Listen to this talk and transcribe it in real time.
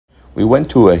We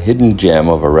went to a hidden gem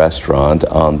of a restaurant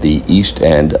on the east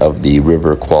end of the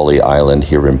River Cuale Island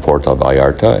here in Puerto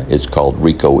Vallarta. It's called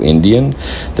Rico Indian.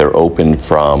 They're open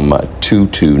from 2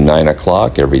 to 9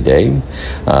 o'clock every day.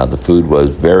 The food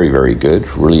was very, very good.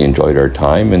 Really enjoyed our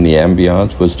time, and the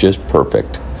ambiance was just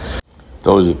perfect.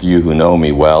 Those of you who know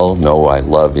me well know I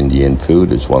love Indian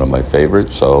food. It's one of my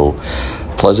favorites. So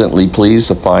pleasantly pleased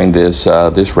to find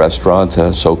this restaurant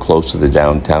so close to the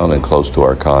downtown and close to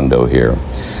our condo here.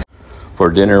 For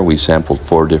dinner, we sampled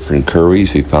 4 different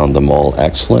curries. We found them all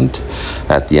excellent.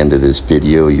 At the end of this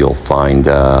video, you'll find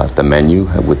the menu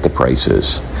with the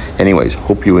prices. Anyways,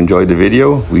 hope you enjoyed the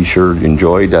video. We sure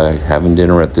enjoyed having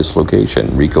dinner at this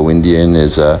location. Rico Indian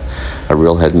is a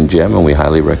real hidden gem, and we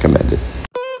highly recommend it.